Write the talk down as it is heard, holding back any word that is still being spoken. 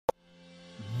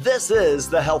This is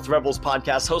the Health Rebels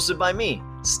podcast hosted by me,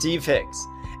 Steve Higgs,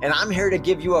 and I'm here to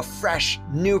give you a fresh,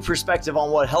 new perspective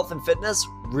on what health and fitness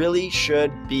really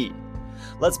should be.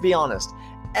 Let's be honest,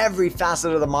 every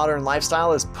facet of the modern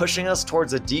lifestyle is pushing us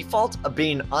towards a default of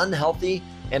being unhealthy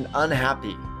and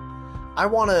unhappy. I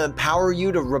want to empower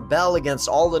you to rebel against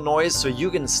all the noise so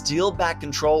you can steal back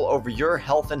control over your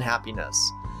health and happiness.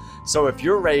 So if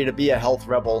you're ready to be a health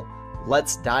rebel,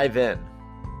 let's dive in.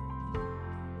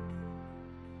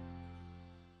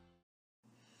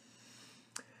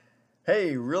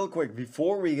 Hey, real quick,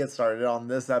 before we get started on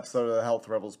this episode of the Health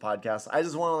Rebels podcast, I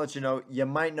just want to let you know, you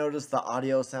might notice the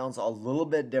audio sounds a little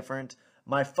bit different.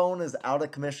 My phone is out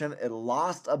of commission. It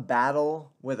lost a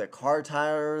battle with a car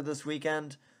tire this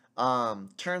weekend.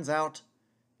 Turns out,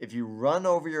 if you run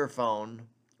over your phone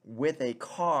with a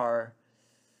car,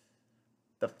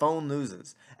 the phone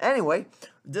loses. Anyway,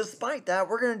 despite that,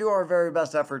 we're going to do our very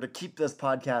best effort to keep this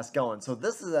podcast going. So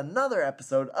this is another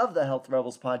episode of the Health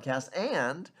Rebels podcast,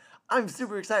 and I'm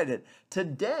super excited.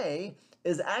 Today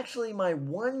is actually my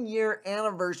 1-year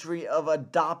anniversary of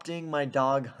adopting my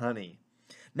dog, Honey.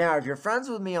 Now, if you're friends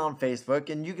with me on Facebook,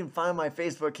 and you can find my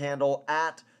Facebook handle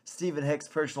at Stephen Hicks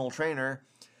Personal Trainer,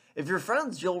 if you're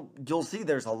friends, you'll see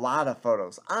there's a lot of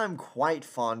photos. I'm quite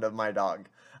fond of my dog.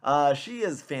 She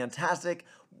is fantastic.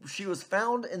 She was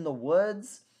found in the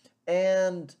woods,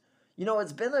 and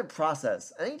it's been a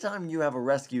process. Anytime you have a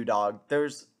rescue dog,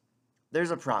 there's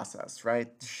a process, right?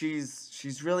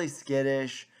 She's really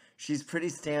skittish. She's pretty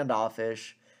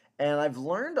standoffish, and I've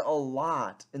learned a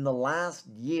lot in the last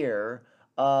year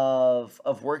of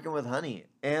working with Honey.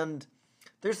 And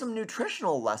there's some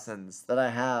nutritional lessons that I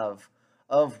have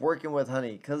of working with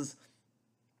Honey, because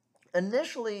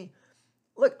initially,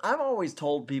 look, I've always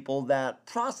told people that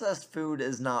processed food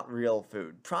is not real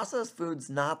food. Processed food's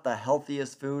not the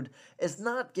healthiest food. It's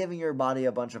not giving your body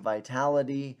a bunch of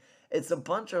vitality. It's a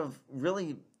bunch of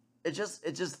really, it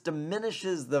just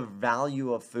diminishes the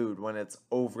value of food when it's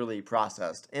overly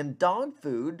processed. And dog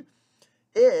food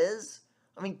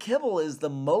kibble is the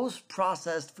most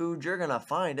processed food you're going to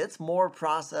find. It's more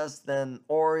processed than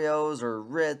Oreos or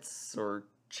Ritz or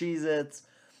Cheez-Its,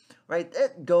 right?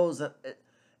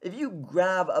 If you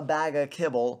grab a bag of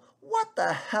kibble, what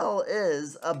the hell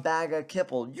is a bag of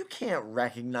kibble? You can't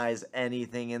recognize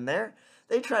anything in there.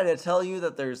 They try to tell you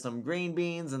that there's some green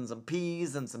beans and some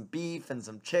peas and some beef and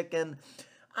some chicken.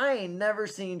 I ain't never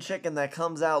seen chicken that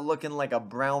comes out looking like a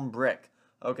brown brick,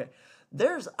 okay?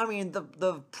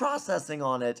 The processing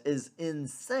on it is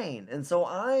insane. And so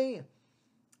I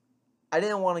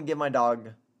didn't want to give my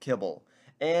dog kibble.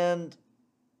 And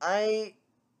I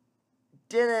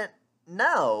didn't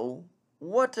know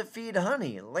what to feed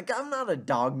Honey. Like, I'm not a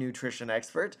dog nutrition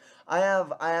expert. I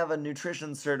have a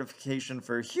nutrition certification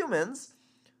for humans,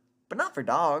 but not for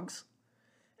dogs.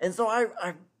 And so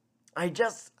I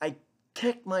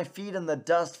kicked my feet in the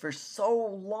dust for so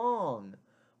long,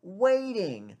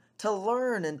 waiting to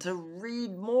learn and to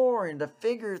read more and to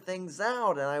figure things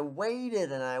out. And I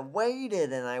waited and I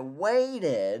waited and I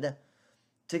waited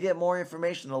to get more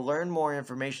information, to learn more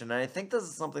information. And I think this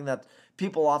is something that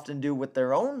people often do with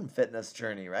their own fitness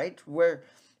journey, right? Where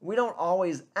we don't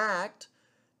always act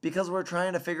because we're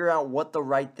trying to figure out what the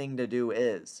right thing to do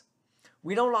is.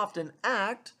 We don't often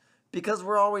act because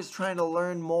we're always trying to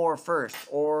learn more first,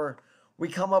 or we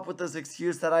come up with this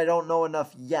excuse that I don't know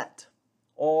enough yet,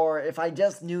 or if I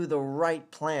just knew the right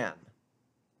plan,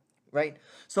 right?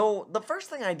 So the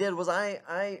first thing I did was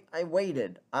I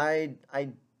waited. I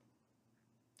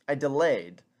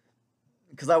delayed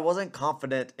because I wasn't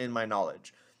confident in my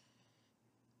knowledge.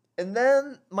 And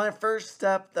then my first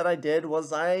step that I did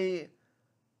was I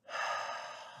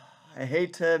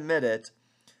hate to admit it,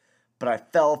 but I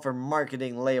fell for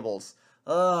marketing labels.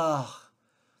 Ugh.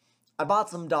 I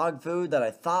bought some dog food that I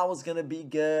thought was going to be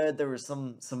good. There were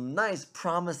some nice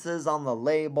promises on the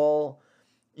label.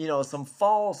 Some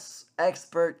false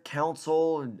expert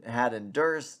counsel had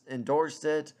endorsed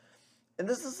it. And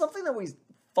this is something that we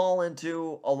fall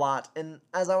into a lot. And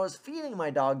as I was feeding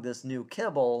my dog this new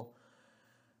kibble,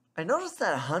 I noticed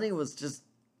that Honey was just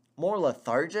more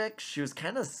lethargic. She was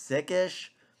kind of sickish.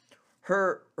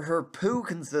 Her poo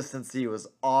consistency was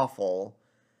awful.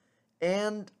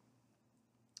 And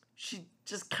she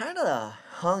just kind of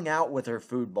hung out with her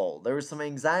food bowl. There was some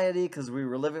anxiety because we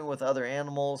were living with other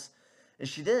animals, and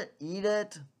she didn't eat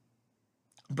it,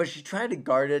 but she tried to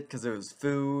guard it because it was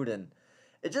food, and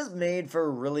it just made for a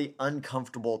really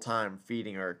uncomfortable time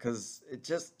feeding her because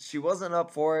she wasn't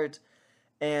up for it,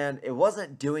 and it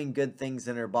wasn't doing good things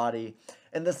in her body.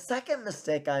 And the second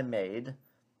mistake I made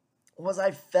was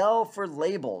I fell for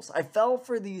labels. I fell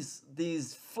for these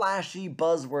flashy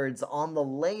buzzwords on the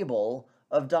label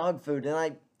of dog food,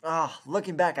 and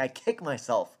looking back, I kick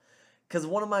myself because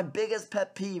one of my biggest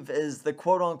pet peeve is the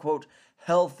quote unquote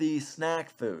healthy snack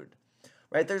food.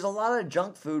 Right? There's a lot of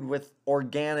junk food with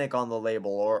organic on the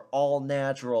label or all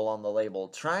natural on the label,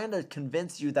 trying to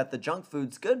convince you that the junk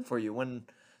food's good for you when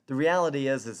the reality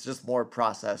is it's just more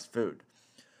processed food.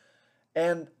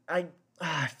 And I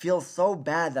feel so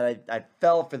bad that I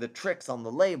fell for the tricks on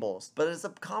the labels, but it's a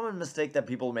common mistake that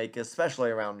people make,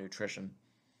 especially around nutrition.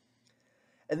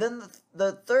 And then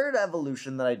the third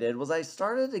evolution that I did was I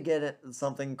started to get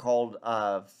something called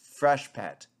Fresh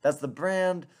Pet. That's the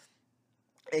brand.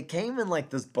 It came in like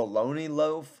this bologna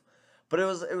loaf, but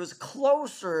it was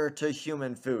closer to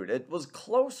human food. It was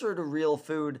closer to real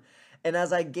food. And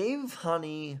as I gave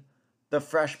Honey the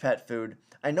Fresh Pet food,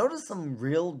 I noticed some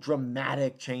real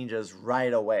dramatic changes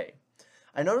right away.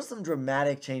 One,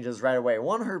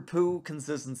 her poo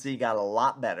consistency got a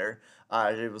lot better.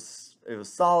 It was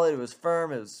solid, it was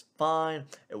firm, it was fine.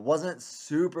 It wasn't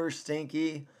super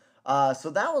stinky. So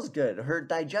that was good. Her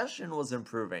digestion was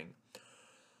improving.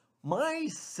 My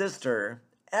sister,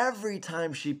 every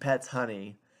time she pets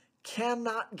Honey,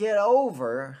 cannot get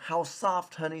over how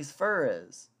soft Honey's fur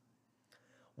is.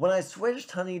 When I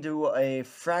switched Honey to a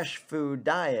fresh food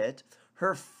diet,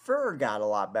 her fur got a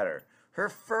lot better. Her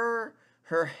fur,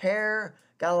 her hair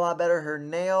got a lot better. Her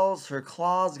nails, her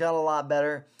claws got a lot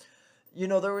better. You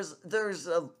know, there was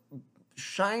a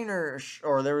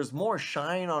there was more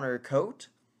shine on her coat.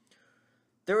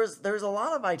 There was a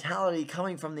lot of vitality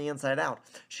coming from the inside out.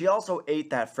 She also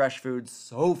ate that fresh food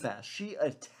so fast. She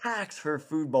attacks her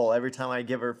food bowl every time I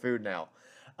give her food now.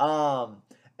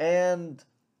 And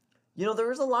you know, there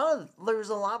was a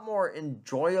lot more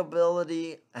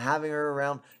enjoyability having her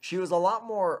around. She was a lot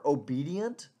more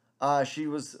obedient. She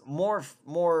was more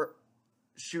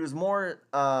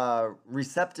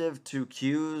receptive to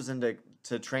cues and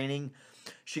to training.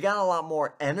 She got a lot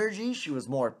more energy. She was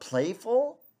more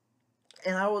playful.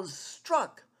 And I was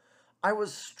struck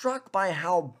by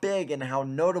how big and how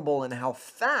notable and how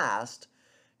fast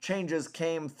changes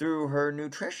came through her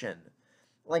nutrition.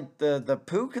 Like the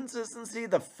poo consistency,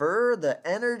 the fur, the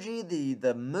energy,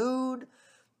 the mood,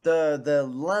 the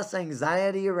less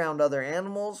anxiety around other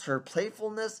animals, her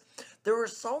playfulness. There were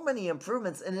so many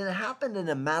improvements, and it happened in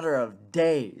a matter of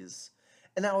days.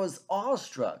 And I was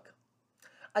awestruck.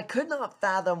 I could not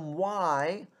fathom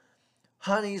why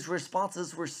Honey's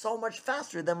responses were so much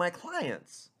faster than my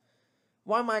clients.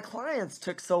 Why my clients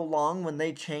took so long when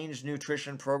they changed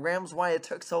nutrition programs, why it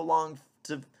took so long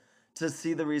to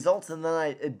see the results, and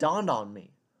then it dawned on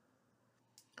me.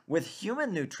 With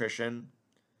human nutrition,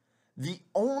 the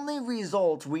only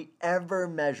result we ever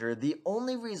measure, the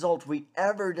only result we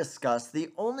ever discuss, the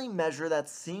only measure that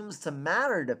seems to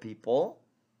matter to people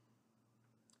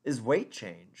is weight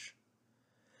change.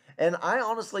 And I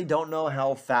honestly don't know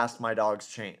how fast my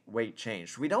dog's weight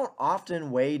changed. We don't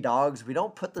often weigh dogs. We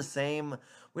don't put the same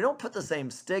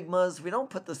stigmas. We don't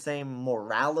put the same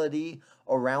morality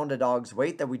around a dog's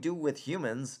weight that we do with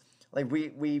humans. Like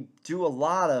we do a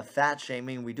lot of fat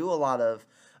shaming. We do a lot of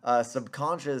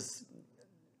subconscious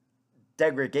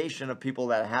degradation of people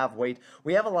that have weight.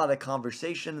 We have a lot of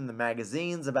conversation in the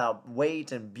magazines about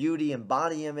weight and beauty and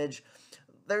body image.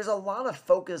 There's a lot of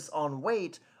focus on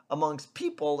weight amongst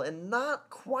people and not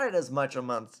quite as much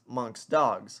amongst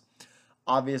dogs.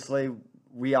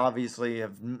 We obviously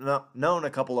have known a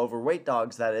couple overweight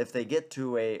dogs that if they get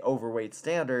to a overweight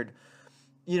standard,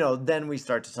 you know, then we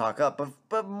start to talk up.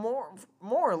 But more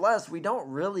or less, we don't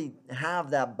really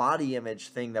have that body image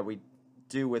thing that we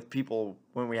do with people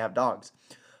when we have dogs.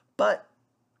 But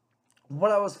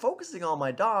what I was focusing on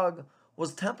my dog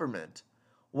was temperament,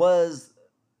 was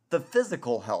the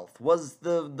physical health, was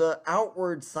the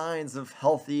outward signs of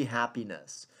healthy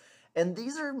happiness. And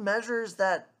these are measures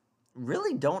that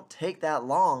really don't take that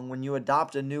long when you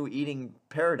adopt a new eating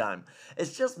paradigm.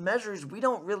 It's just measures we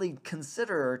don't really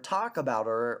consider or talk about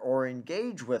or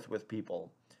engage with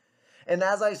people. And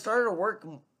as I started to work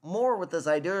more with this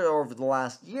idea over the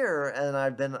last year, and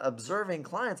I've been observing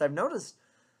clients, I've noticed,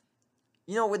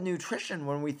 you know, with nutrition,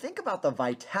 when we think about the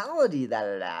vitality that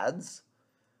it adds,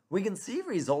 we can see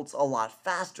results a lot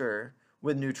faster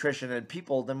with nutrition in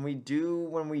people than we do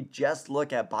when we just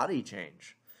look at body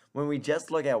change, when we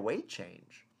just look at weight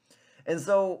change. And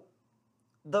so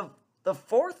the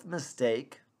fourth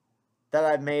mistake that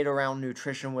I've made around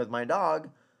nutrition with my dog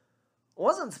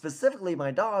wasn't specifically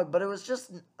my dog, but it was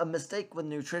just a mistake with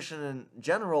nutrition in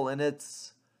general, and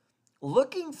it's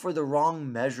looking for the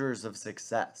wrong measures of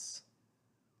success.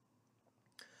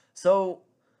 So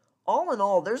all in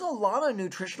all, there's a lot of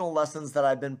nutritional lessons that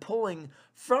I've been pulling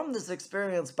from this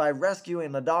experience by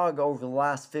rescuing a dog over the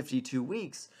last 52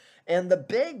 weeks. And the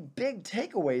big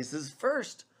takeaways is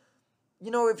first,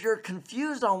 if you're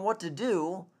confused on what to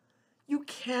do, you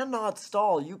cannot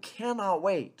stall. You cannot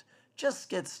wait. Just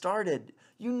get started.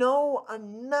 You know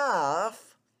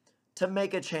enough to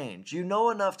make a change. You know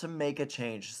enough to make a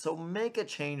change. So make a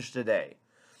change today.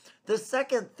 The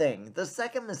second thing, the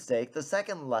second mistake, the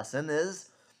second lesson is,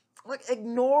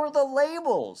 ignore the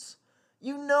labels.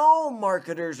 You know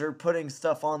marketers are putting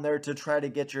stuff on there to try to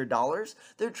get your dollars.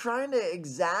 They're trying to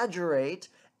exaggerate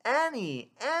any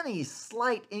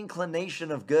slight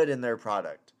inclination of good in their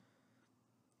product.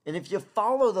 And if you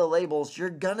follow the labels,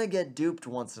 you're gonna get duped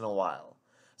once in a while.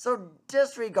 So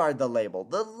disregard the label.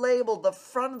 The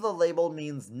front of the label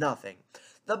means nothing.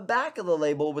 The back of the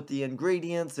label with the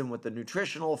ingredients and with the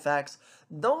nutritional effects,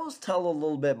 those tell a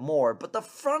little bit more, but the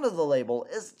front of the label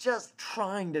is just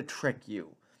trying to trick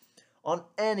you on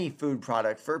any food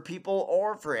product for people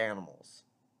or for animals.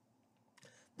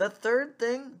 The third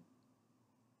thing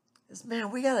is,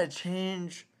 we gotta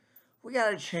change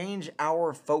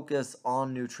our focus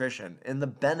on nutrition and the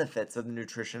benefits of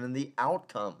nutrition and the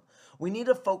outcome. We need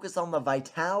to focus on the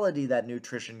vitality that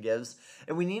nutrition gives,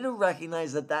 and we need to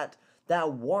recognize that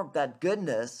warmth, that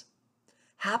goodness,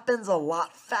 happens a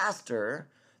lot faster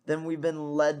than we've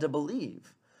been led to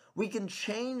believe. We can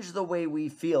change the way we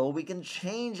feel. We can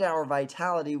change our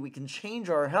vitality. We can change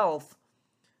our health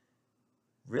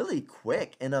really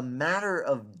quick in a matter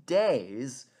of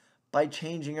days by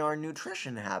changing our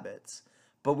nutrition habits.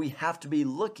 But we have to be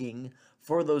looking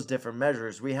for those different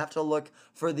measures. We have to look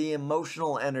for the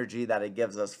emotional energy that it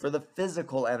gives us, for the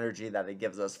physical energy that it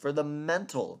gives us, for the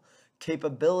mental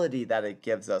capability that it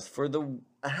gives us, for the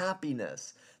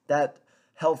happiness that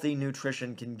healthy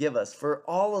nutrition can give us, for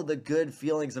all of the good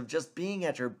feelings of just being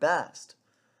at your best.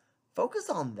 Focus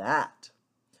on that.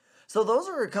 So those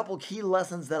are a couple key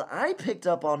lessons that I picked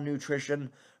up on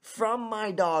nutrition from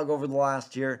my dog over the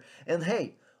last year. And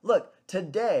hey, look,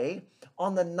 today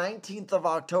on the 19th of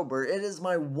October, it is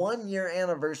my 1-year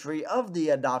anniversary of the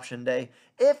adoption day.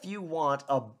 If you want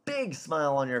a big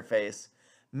smile on your face,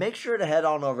 make sure to head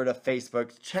on over to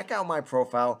Facebook, check out my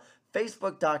profile,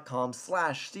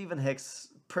 facebook.com/Stephen Hicks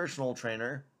personal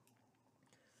trainer,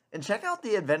 and check out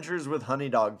the Adventures with Honey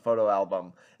Dog photo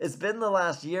album. It's been the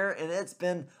last year and it's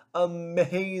been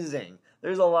amazing.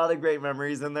 There's a lot of great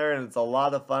memories in there and it's a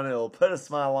lot of fun. It'll put a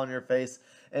smile on your face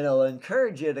and it'll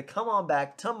encourage you to come on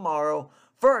back tomorrow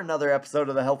for another episode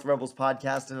of the Health Rebels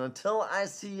podcast. And until I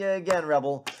see you again,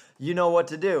 Rebel, you know what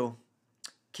to do.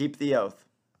 Keep the oath.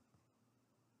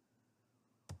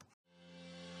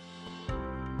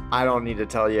 I don't need to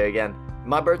tell you again.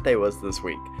 My birthday was this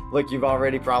week. Look, you've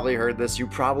already probably heard this. You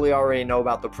probably already know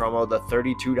about the promo, the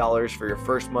 $32 for your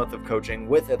first month of coaching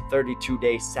with a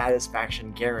 32-day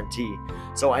satisfaction guarantee.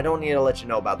 So I don't need to let you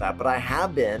know about that, but I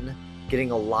have been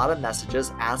getting a lot of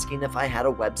messages asking if I had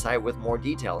a website with more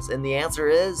details. And the answer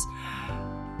is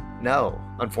no,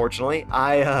 unfortunately.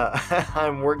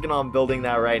 I'm working on building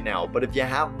that right now. But if you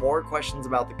have more questions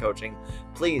about the coaching,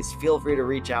 please feel free to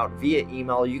reach out via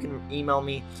email. You can email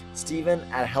me,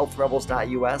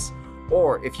 steven@healthrebels.us,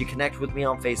 or if you connect with me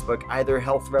on Facebook, either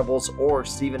Health Rebels or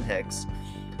Stephen Hicks,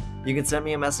 you can send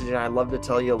me a message and I'd love to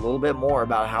tell you a little bit more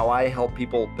about how I help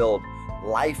people build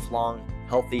lifelong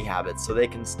healthy habits so they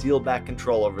can steal back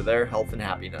control over their health and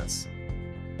happiness.